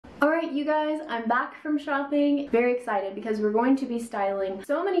Alright you guys, I'm back from shopping. Very excited because we're going to be styling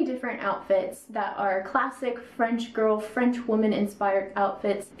so many different outfits that are classic French girl, French woman inspired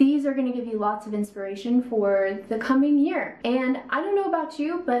outfits. These are going to give you lots of inspiration for the coming year. And I don't know about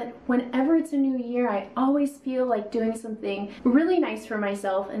you, but whenever it's a new year, I always feel like doing something really nice for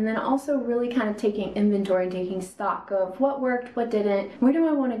myself, and then also really kind of taking inventory and taking stock of what worked, what didn't, where do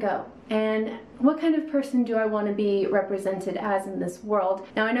I want to go, and what kind of person do I want to be represented as in this world.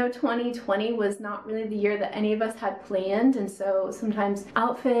 Now I know 2020 was not really the year that any of us had planned, and so sometimes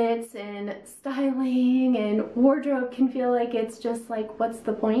outfits and styling and wardrobe can feel like it's just like, what's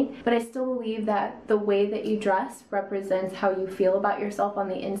the point? But I still believe that the way that you dress represents how you feel about yourself on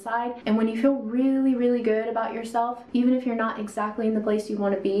the inside, and when you feel really, really good about yourself, even if you're not exactly in the place you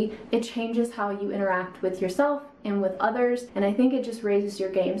want to be, it changes how you interact with yourself and with others, and I think it just raises your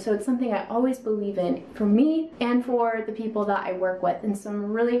game. So it's something I always believe in for me and for the people that I work with, and so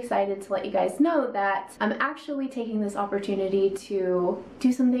I'm really excited to let you guys know that I'm actually taking this opportunity to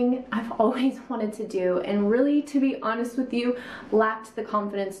do something I've always wanted to do, and really, to be honest with you, lacked the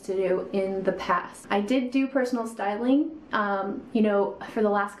confidence to do in the past. I did do personal styling, you know, for the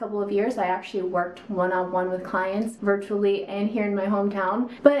last couple of years. I actually worked one-on-one with clients virtually and here in my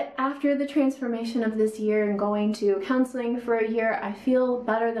hometown, but after the transformation of this year and going to counseling for a year, I feel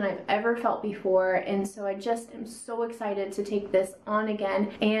better than I've ever felt before, and so I just am so excited to take this on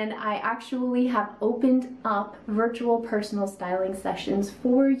again. And I actually have opened up virtual personal styling sessions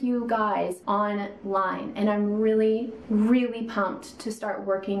for you guys online, and I'm really, really pumped to start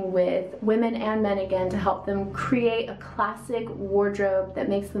working with women and men again to help them create a classic wardrobe that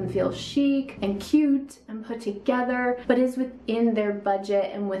makes them feel chic and cute and put together, but is within their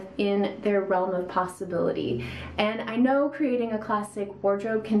budget and within their realm of possibility. And I know creating a classic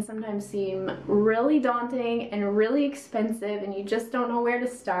wardrobe can sometimes seem really daunting and really expensive, and you just don't know where to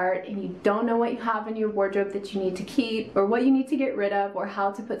start, and you don't know what you have in your wardrobe that you need to keep, or what you need to get rid of, or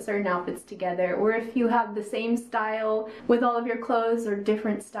how to put certain outfits together, or if you have the same style with all of your clothes or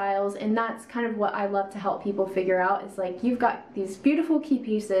different styles. And that's kind of what I love to help people figure out, is like, you've got these beautiful key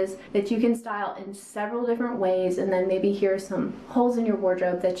pieces that you can style in several different ways, and then maybe here are some holes in your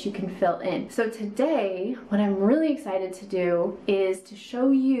wardrobe that you can fill in. So today, what I'm really excited to do is to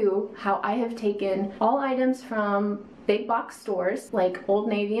show you how I have taken all items from big box stores like Old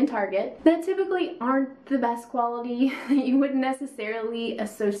Navy and Target that typically aren't the best quality, that you wouldn't necessarily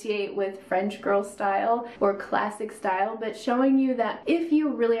associate with French girl style or classic style, but showing you that if you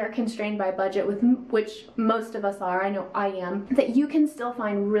really are constrained by budget, with which most of us are, I know I am, that you can still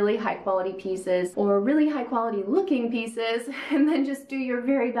find really high quality pieces or really high quality looking pieces, and then just do your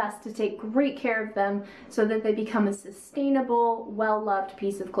very best to take great care of them so that they become a sustainable, well-loved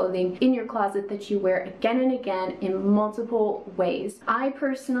piece of clothing in your closet that you wear again and again in multiple ways. I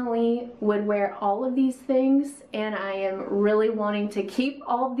personally would wear all of these things, and I am really wanting to keep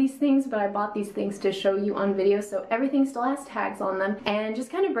all of these things, but I bought these things to show you on video, so everything still has tags on them, and just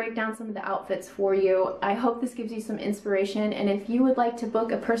kind of break down some of the outfits for you. I hope this gives you some inspiration, and if you would like to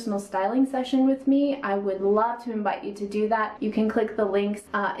book a personal styling session with me, I would love to invite you to do that. You can click the links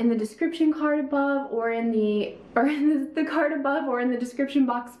in the description card above, or in the card above, or in the description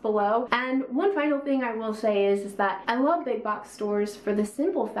box below. And one final thing I will say is that I love big box stores for the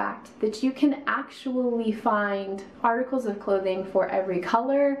simple fact that you can actually find articles of clothing for every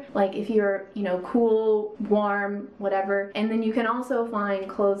color, like if you're, you know, cool, warm, whatever, and then you can also find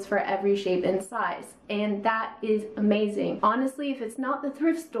clothes for every shape and size, and that is amazing. Honestly, if it's not the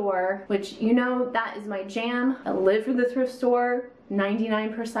thrift store, which, you know, that is my jam, I live for the thrift store,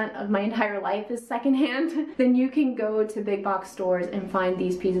 99% of my entire life is secondhand, then you can go to big box stores and find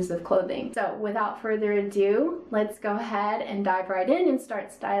these pieces of clothing. So without further ado, let's go ahead and dive right in and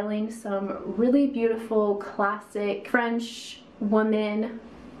start styling some really beautiful classic French woman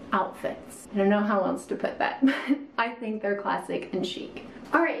outfits. I don't know how else to put that, but I think they're classic and chic.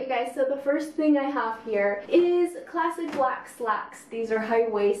 Alright you guys, so the first thing I have here is classic black slacks. These are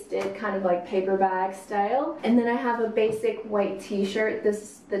high-waisted, kind of like paper bag style. And then I have a basic white t-shirt. This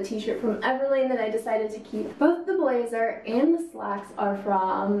is the t-shirt from Everlane that I decided to keep. Both the blazer and the slacks are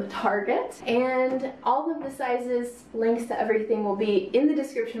from Target. And all of the sizes, links to everything will be in the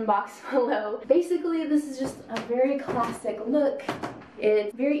description box below. Basically, this is just a very classic look.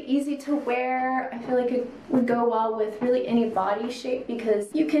 It's very easy to wear. I feel like it would go well with really any body shape because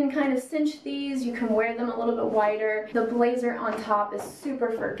you can kind of cinch these, you can wear them a little bit wider. The blazer on top is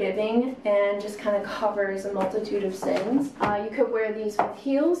super forgiving and just kind of covers a multitude of sins. You could wear these with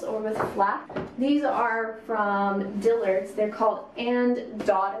heels or with flat. These are from Dillard's. They're called And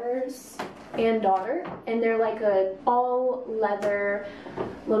Daughters. and daughter, and they're like a all leather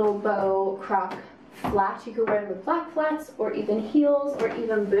little bow croc flat. You could wear them with black flats or even heels or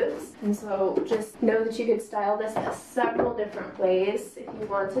even boots. And so just know that you could style this several different ways if you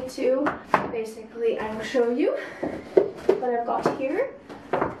wanted to. Basically, I will show you what I've got here.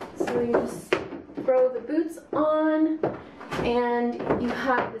 So you just throw the boots on and you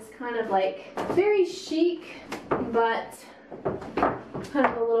have this kind of like very chic but kind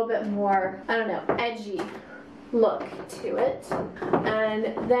of a little bit more, I don't know, edgy look to it.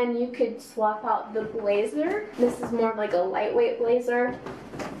 And then you could swap out the blazer. This is more of like a lightweight blazer.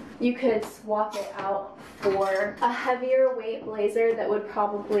 You could swap it out for a heavier weight blazer that would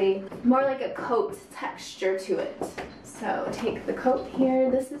probably more like a coat texture to it. So take the coat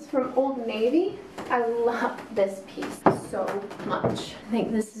here. This is from Old Navy. I love this piece so much. I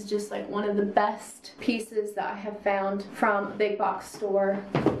think this is just like one of the best pieces that I have found from a big box store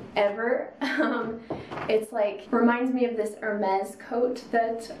ever. It's like, reminds me of this Hermes coat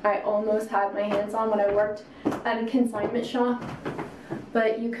that I almost had my hands on when I worked at a consignment shop.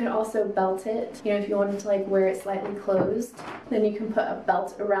 But you could also belt it, you know, if you wanted to like wear it slightly closed, then you can put a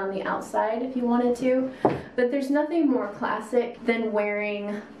belt around the outside if you wanted to. But there's nothing more classic than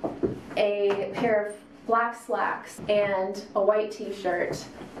wearing a pair of black slacks and a white t-shirt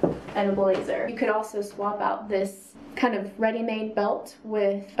and a blazer. You could also swap out this kind of ready-made belt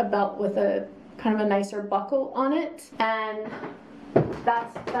with a kind of a nicer buckle on it, and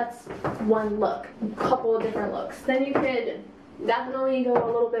that's one look, a couple of different looks. Then you could definitely go a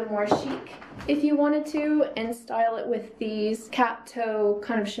little bit more chic if you wanted to and style it with these cap toe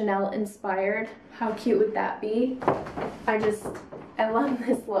kind of Chanel inspired. How cute would that be? I love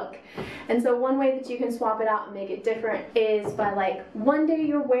this look. And so one way that you can swap it out and make it different is by like one day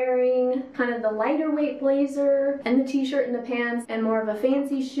you're wearing kind of the lighter weight blazer and the t-shirt and the pants and more of a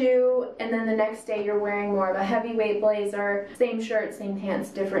fancy shoe, and then the next day you're wearing more of a heavyweight blazer, same shirt, same pants,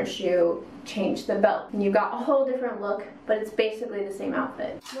 different shoe, change the belt. And you got a whole different look, but it's basically the same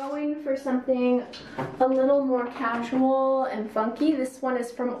outfit. Going for something a little more casual and funky, this one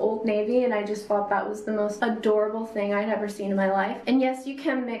is from Old Navy, and I just thought that was the most adorable thing I'd ever seen in my life. And yes, you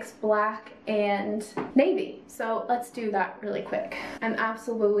can mix black and navy, so let's do that really quick. I'm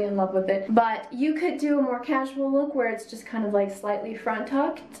absolutely in love with it. But you could do a more casual look where it's just kind of like slightly front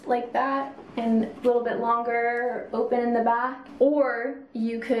tucked like that and a little bit longer, open in the back, or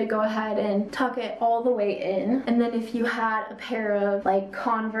you could go ahead and tuck it all the way in. And then if you had a pair of like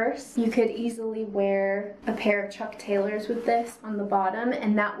Converse, you could easily wear a pair of Chuck Taylors with this on the bottom,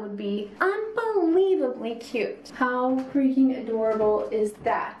 and that would be unbelievably cute. How freaking adorable is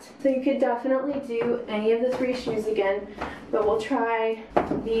that? So you could definitely do any of the three shoes again, but we'll try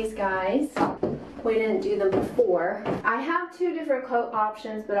these guys. We didn't do them before. I have two different coat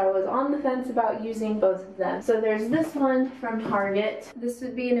options, but I was on the fence about using both of them. So there's this one from Target. This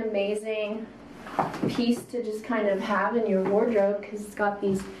would be an amazing piece to just kind of have in your wardrobe because it's got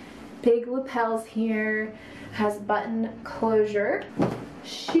these big lapels here, has button closure,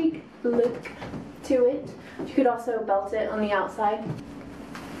 chic look to it. You could also belt it on the outside.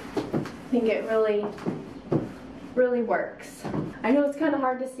 I think it really works. I know it's kind of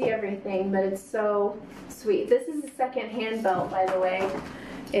hard to see everything, but it's so sweet. This is a second-hand belt, by the way.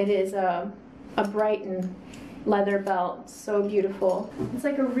 It is a Brighton leather belt, so beautiful. It's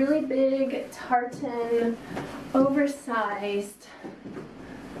like a really big tartan, oversized,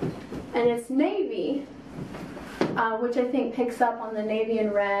 and it's navy, which I think picks up on the navy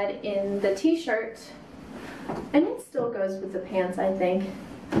and red in the t-shirt, and it still goes with the pants, I think.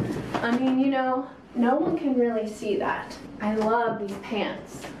 I mean, you know, no one can really see that. I love these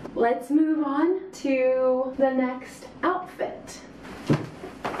pants. Let's move on to the next outfit.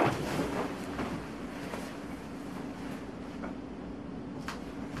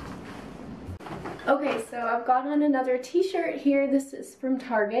 Okay, so I've got on another t-shirt here. This is from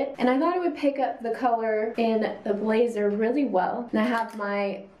Target, and I thought it would pick up the color in the blazer really well. And I have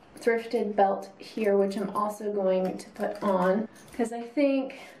my thrifted belt here, which I'm also going to put on because I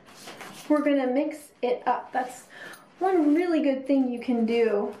think we're gonna mix it up. That's one really good thing you can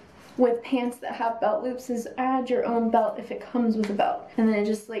do with pants that have belt loops is add your own belt if it comes with a belt, and then it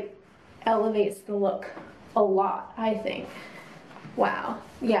just like elevates the look a lot, I think. Wow,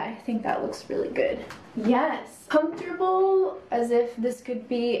 yeah, I think that looks really good. Yes, comfortable, as if this could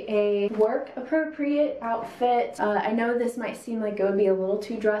be a work appropriate outfit. I know this might seem like it would be a little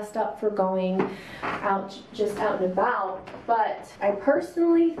too dressed up for going out, just out and about, but I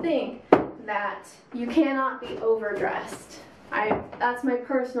personally think that you cannot be overdressed. That's my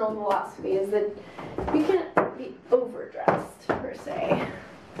personal philosophy, is that you can't be overdressed per se.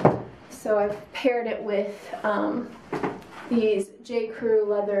 So I've paired it with these J. Crew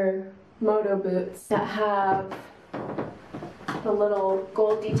leather moto boots that have the little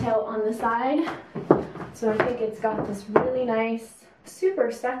gold detail on the side. So I think it's got this really nice,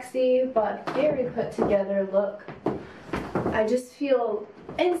 super sexy, but very put together look. I just feel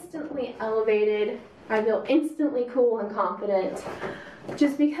instantly elevated. I feel instantly cool and confident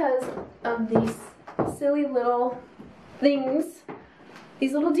just because of these silly little things,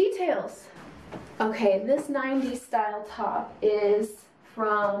 these little details. Okay, this 90s style top is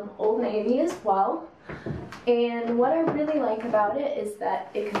from Old Navy as well. And what I really like about it is that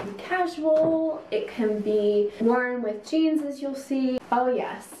it can be casual, it can be worn with jeans, as you'll see. Oh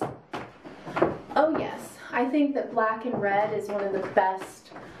yes. Oh yes. I think that black and red is one of the best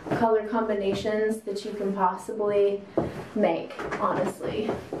color combinations that you can possibly make,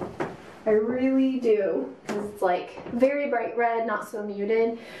 honestly. I really do, because it's like very bright red, not so muted,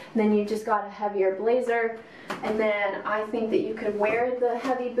 and then you just got a heavier blazer, and then I think that you could wear the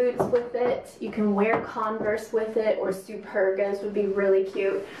heavy boots with it, you can wear Converse with it, or Supergas would be really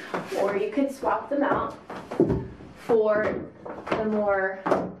cute, or you could swap them out for the more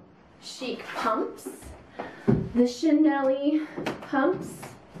chic pumps, the Chanel-y pumps,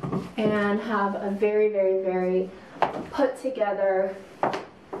 and have a very, very, very put together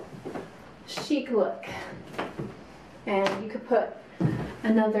chic look. And you could put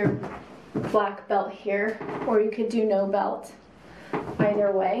another black belt here, or you could do no belt.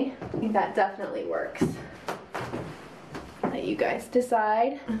 Either way, I think that definitely works. Let you guys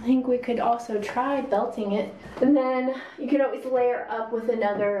decide. I think we could also try belting it. And then you could always layer up with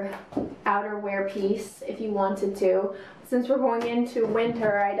another outerwear piece if you wanted to. Since we're going into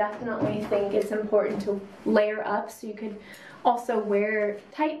winter, I definitely think it's important to layer up, so you could also wear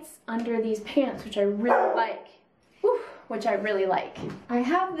tights under these pants, which I really like. Oof, which I really like. I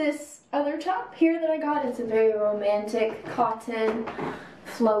have this other top here that I got. It's a very romantic cotton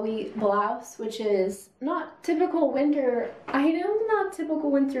flowy blouse, which is not typical winter item, not typical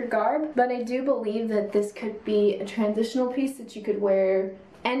winter garb, but I do believe that this could be a transitional piece that you could wear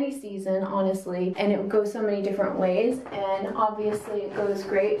any season, honestly, and it would go so many different ways. And obviously it goes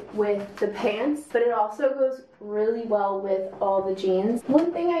great with the pants, but it also goes really well with all the jeans.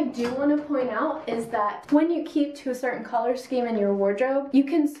 One thing I do want to point out is that when you keep to a certain color scheme in your wardrobe, you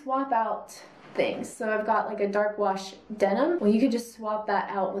can swap out things. So I've got like a dark wash denim. Well, you could just swap that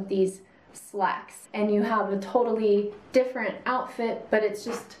out with these slacks and you have a totally different outfit, but it's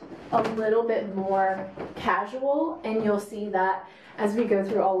just a little bit more casual, and you'll see that as we go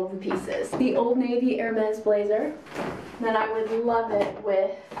through all of the pieces. The Old Navy Hermes blazer, then I would love it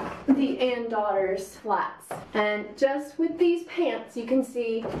with the Ann Daughters flats. And just with these pants, you can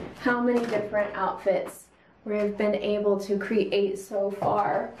see how many different outfits we've been able to create so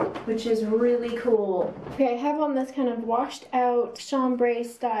far, which is really cool. Okay, I have on this kind of washed out chambray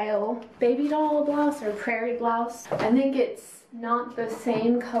style baby doll blouse or prairie blouse. I think it's not the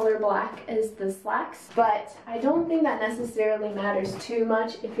same color black as the slacks, but I don't think that necessarily matters too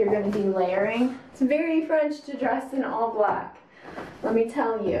much if you're going to be layering. It's very French to dress in all black, let me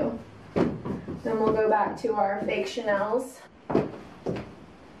tell you. Then we'll go back to our fake Chanels.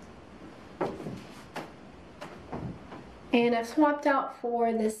 And I've swapped out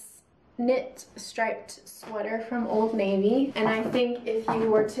for this knit striped sweater from Old Navy, and I think if you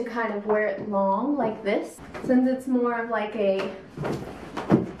were to kind of wear it long like this, since it's more of like a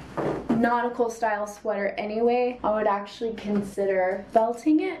nautical style sweater anyway, I would actually consider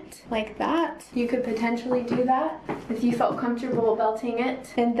belting it like that. You could potentially do that if you felt comfortable belting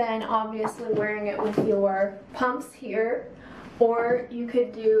it, and then obviously wearing it with your pumps here. Or you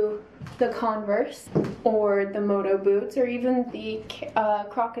could do the Converse or the moto boots or even the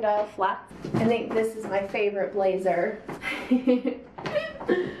crocodile flats. I think this is my favorite blazer. You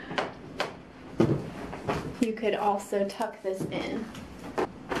could also tuck this in.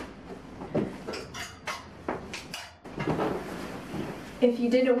 If you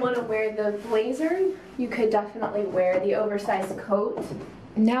didn't want to wear the blazer, you could definitely wear the oversized coat.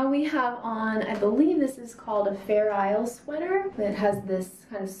 Now we have on, I believe this is called a Fair Isle sweater. It has this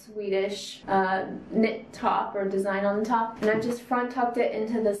kind of Swedish knit top or design on the top. And I've just front tucked it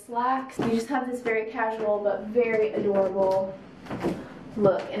into the slacks. You just have this very casual but very adorable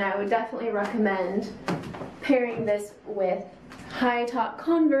look. And I would definitely recommend pairing this with high top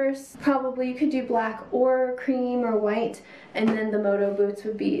Converse. Probably you could do black or cream or white. And then the moto boots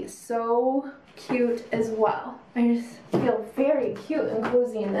would be so cute as well. I just feel very cute and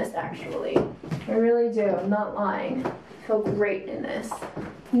cozy in this actually. I really do, I'm not lying. I feel great in this.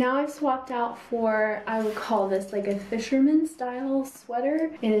 Now I've swapped out for, I would call this like a fisherman style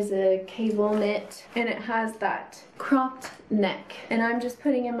sweater. It is a cable knit and it has that cropped neck. And I'm just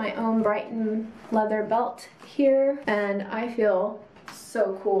putting in my own Brighton leather belt here and I feel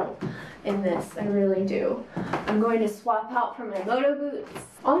so cool in this, I really do. I'm going to swap out for my moto boots.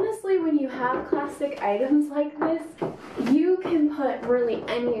 Honestly, when you have classic items like this, you can put really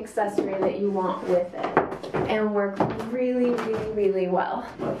any accessory that you want with it and work really, really, really well.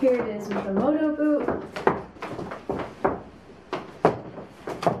 Here it is with the moto boot.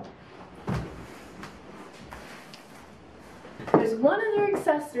 There's one other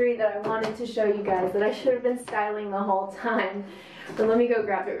accessory that I wanted to show you guys that I should have been styling the whole time, but let me go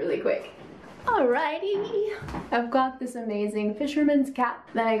grab it really quick. Alrighty, I've got this amazing fisherman's cap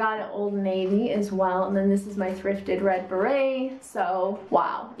that I got at Old Navy as well, and then this is my thrifted red beret. So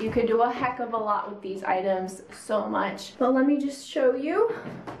wow, you could do a heck of a lot with these items, so much. But let me just show you.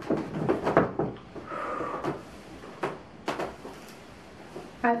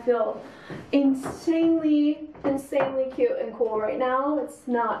 I feel insanely cute and cool right now. It's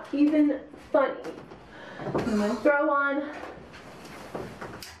not even funny. I'm gonna throw on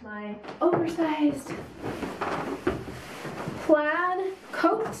my oversized plaid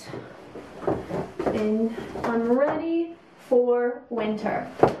coat and I'm ready for winter.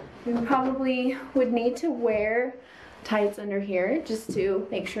 You probably would need to wear tights under here just to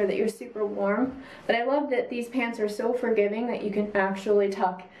make sure that you're super warm, but I love that these pants are so forgiving that you can actually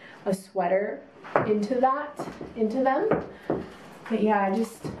tuck a sweater into them. But yeah, I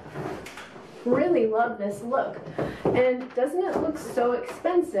just really love this look. And doesn't it look so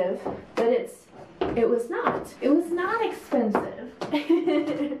expensive? But it was not expensive.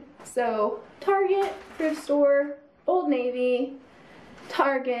 So Target, thrift store, Old Navy,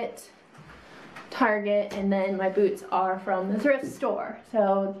 Target, and then my boots are from the thrift store.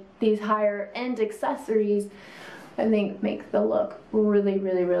 So these higher end accessories I think make the look really,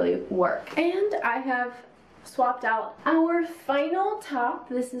 really, really work. And I have swapped out our final top.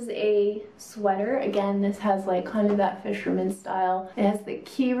 This is a sweater. Again, this has like kind of that fisherman style. It has the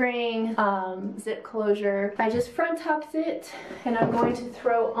key ring, zip closure. I just front tucked it and I'm going to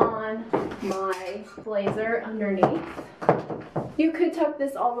throw on my blazer underneath. You could tuck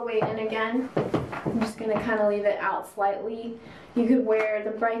this all the way in again. I'm just gonna kind of leave it out slightly. You could wear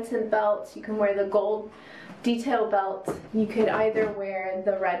the Brighton belt, you can wear the gold detail belt. You could either wear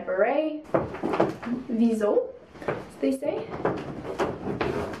the red beret, viso, as they say.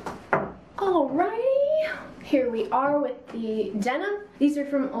 Alrighty, here we are with the denim. These are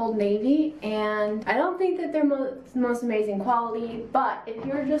from Old Navy, and I don't think that they're most amazing quality, but if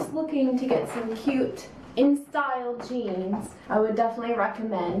you're just looking to get some cute in style jeans, I would definitely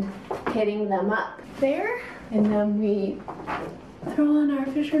recommend hitting them up there. And then we throw on our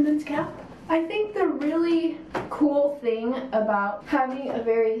fisherman's cap. I think the really cool thing about having a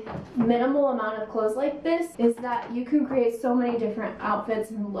very minimal amount of clothes like this is that you can create so many different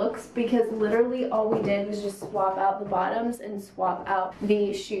outfits and looks, because literally all we did was just swap out the bottoms and swap out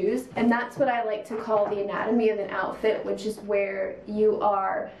the shoes. And that's what I like to call the anatomy of an outfit, which is where you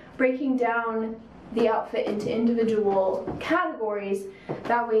are breaking down the outfit into individual categories.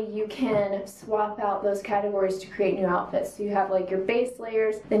 That way you can swap out those categories to create new outfits. So you have like your base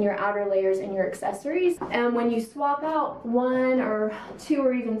layers, then your outer layers, and your accessories. And when you swap out one or two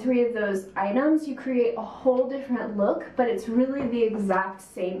or even three of those items, you create a whole different look, but it's really the exact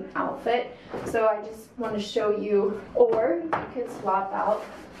same outfit. So I just want to show you, or you could swap out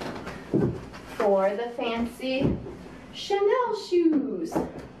for the fancy Chanel shoes.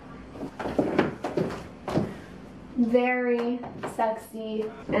 Very sexy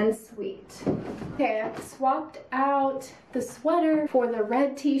and sweet. Okay, I've swapped out the sweater for the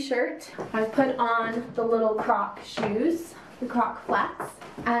red t-shirt. I've put on the little Croc shoes, the Croc flats,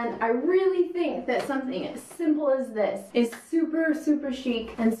 and I really think that something as simple as this is super, super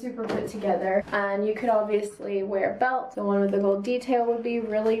chic and super put together. And you could obviously wear a belt. The one with the gold detail would be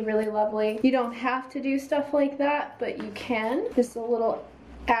really, really lovely. You don't have to do stuff like that, but you can. Just a little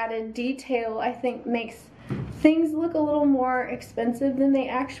added detail, I think, makes things look a little more expensive than they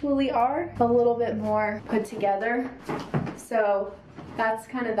actually are, a little bit more put together. So that's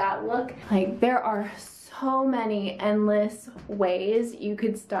kind of that look. Like, there are so so many endless ways you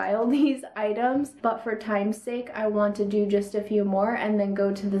could style these items, but for time's sake I want to do just a few more and then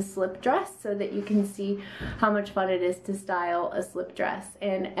go to the slip dress so that you can see how much fun it is to style a slip dress.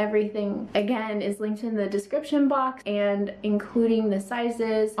 And everything again is linked in the description box, and including the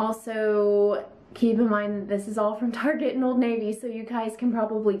sizes. Also, keep in mind that this is all from Target and Old Navy, so you guys can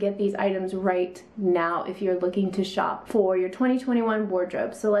probably get these items right now if you're looking to shop for your 2021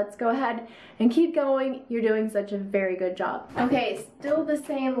 wardrobe. So let's go ahead and keep going. You're doing such a very good job. Okay, still the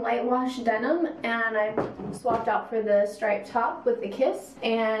same light wash denim, and I swapped out for the striped top with the Kiss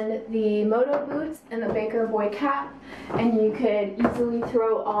and the moto boots and the Baker Boy cap, and you could easily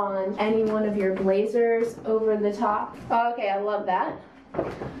throw on any one of your blazers over the top. Okay, I love that.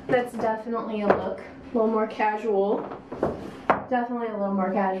 That's definitely a look. A little more casual. Definitely a little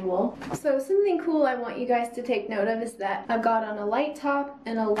more casual. So something cool I want you guys to take note of is that I've got on a light top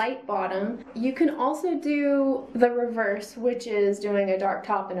and a light bottom. You can also do the reverse, which is doing a dark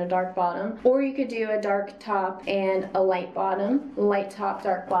top and a dark bottom. Or you could do a dark top and a light bottom. Light top,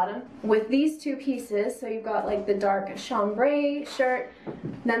 dark bottom. With these two pieces, so you've got like the dark chambray shirt,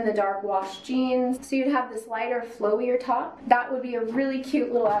 then the dark wash jeans. So you'd have this lighter, flowier top. That would be a really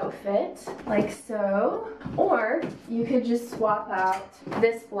cute little outfit, like so. Or you could just swap out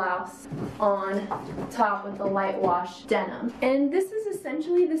this blouse on top with the light wash denim. And this is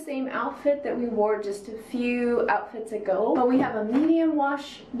essentially the same outfit that we wore just a few outfits ago, but we have a medium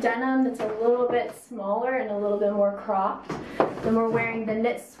wash denim that's a little bit smaller and a little bit more cropped. Then we're wearing the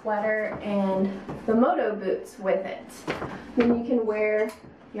knit sweater and the moto boots with it. Then you can wear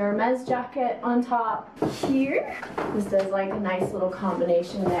your Hermes jacket on top here. This does like a nice little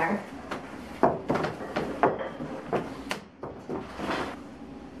combination there.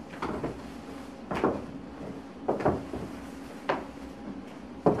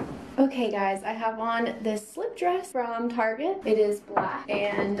 Okay guys, I have on this slip dress from Target. It is black,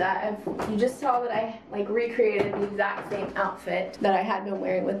 and you just saw that I like recreated the exact same outfit that I had been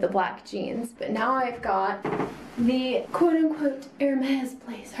wearing with the black jeans. But now I've got the quote-unquote Hermes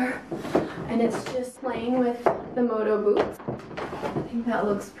blazer, and it's just playing with the moto boots. I think that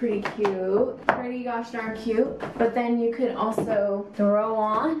looks pretty cute. Pretty gosh darn cute. But then you could also throw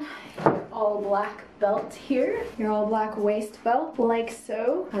on your all black belt here, your all black waist belt, like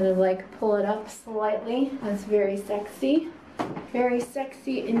so. Kind of like pull it up slightly. That's very sexy. Very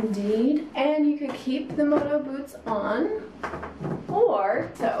sexy indeed. And you could keep the moto boots on,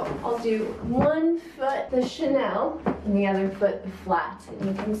 or, so I'll do one foot the Chanel and the other foot the flat, and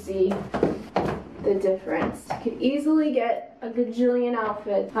you can see the difference. You could easily get a gajillion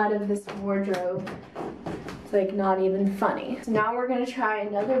outfits out of this wardrobe. It's like not even funny. So now we're gonna try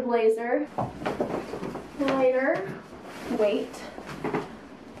another blazer. Lighter weight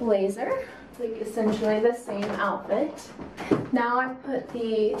blazer. It's like essentially the same outfit. Now I've put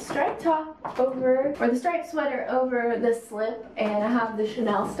the striped top over, or the striped sweater over the slip, and I have the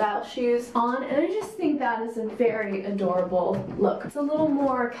Chanel style shoes on, and I just think that is a very adorable look. It's a little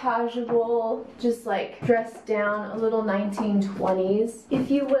more casual, just like dressed down, a little 1920s,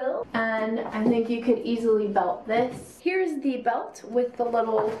 if you will, and I think you could easily belt this. Here's the belt with the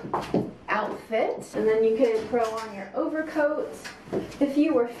little outfit, and then you could throw on your overcoat. If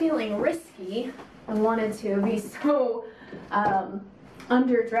you were feeling risky and wanted to be so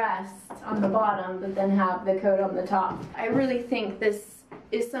underdressed on the bottom but then have the coat on the top, I really think this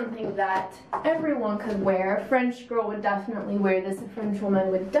is something that everyone could wear. A French girl would definitely wear this, a French woman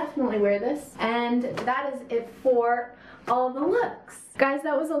would definitely wear this, and that is it for all the looks. Guys,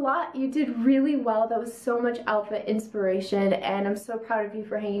 that was a lot. You did really well. That was so much outfit inspiration, and I'm so proud of you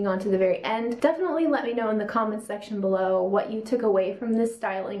for hanging on to the very end. Definitely let me know in the comments section below what you took away from this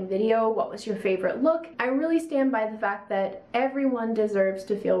styling video. What was your favorite look? I really stand by the fact that everyone deserves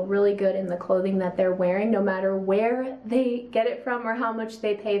to feel really good in the clothing that they're wearing, no matter where they get it from or how much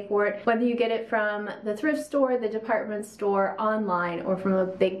they pay for it. Whether you get it from the thrift store, the department store, online, or from a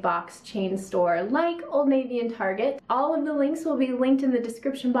big box chain store like Old Navy and Target. All of the links will be linked in the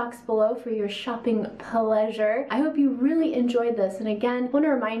description box below for your shopping pleasure. I hope you really enjoyed this, and again, I want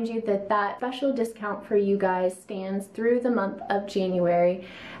to remind you that that special discount for you guys stands through the month of January,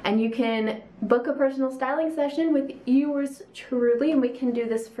 and you can book a personal styling session with yours truly, and we can do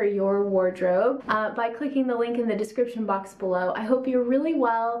this for your wardrobe by clicking the link in the description box below. I hope you're really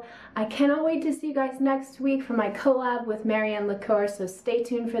well. I cannot wait to see you guys next week for my collab with Marianne Lacour, so stay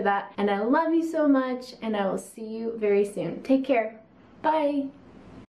tuned for that. And I love you so much, and I will see you very soon. Take care. Bye.